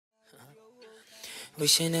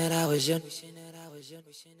Wishing that I was young.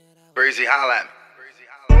 Breezy, holla at me.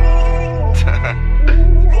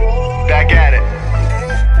 Back at it.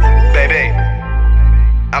 Baby,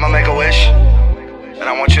 I'ma make a wish, and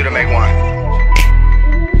I want you to make one.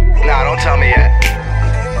 Nah, don't tell me yet.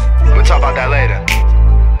 We'll talk about that later.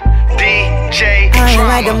 DJ I ain't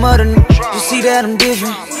like the mother, you see that I'm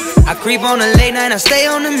different. I creep on the late night, I stay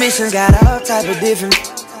on the missions. Got all type of different.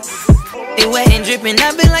 It wet and dripping,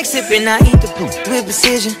 I been like sipping. I eat the poop with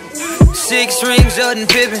precision. 6 rings, Jordan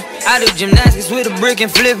Pippen. I do gymnastics with a brick and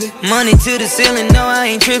flip it. Money to the ceiling, no I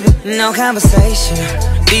ain't tripping. No conversation.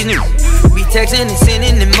 These niggas be texting and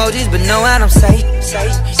sending emojis, but no I don't say.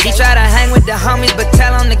 He try to hang with the homies, but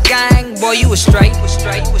tell on the gang, boy you was straight.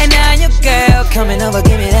 And now your girl coming over,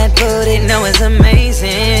 give me that booty, know it's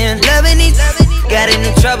amazing. Loving these, got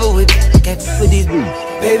into trouble with these.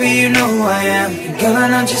 Baby, you know who I am, and girl I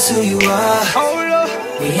know just who you are.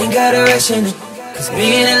 We ain't got a rush in it, cause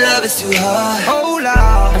being in love is too hard.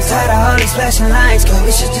 I'm tired of all these flashing lights, girl,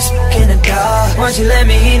 we should just fuck in the dark. Once you let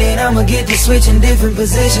me in it, I'ma get to switch in different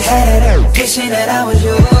positions. Wishing that I was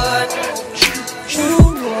yours.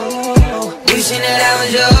 Wishing that I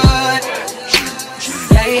was yours.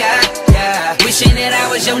 Yeah, yeah, yeah. Wishing that I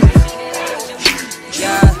was yours.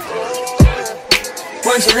 Yeah.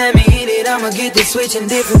 Once you let me hit it, I'ma get to switch in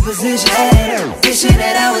different positions. Wishing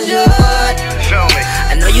that I was yours. Show me.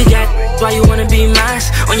 I know you got why you wanna be mine.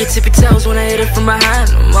 On your tippy toes when I hit it from behind.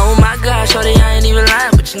 Oh my God, shorty, I ain't even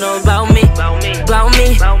lying. But you know about me,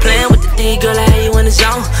 playing with the D, girl, I had you in the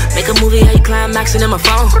zone. Make a movie, how you climaxing in my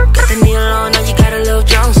phone. Got the needle on, now you got a little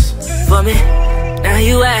Jones for me. Now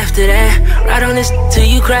you after that, ride on this till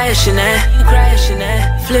you crashing that.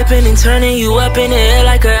 Flipping and turning you up in the air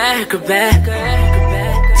like an acrobat.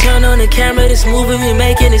 Turn on the camera, this movie we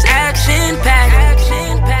making is action-packed.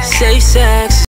 Safe sex.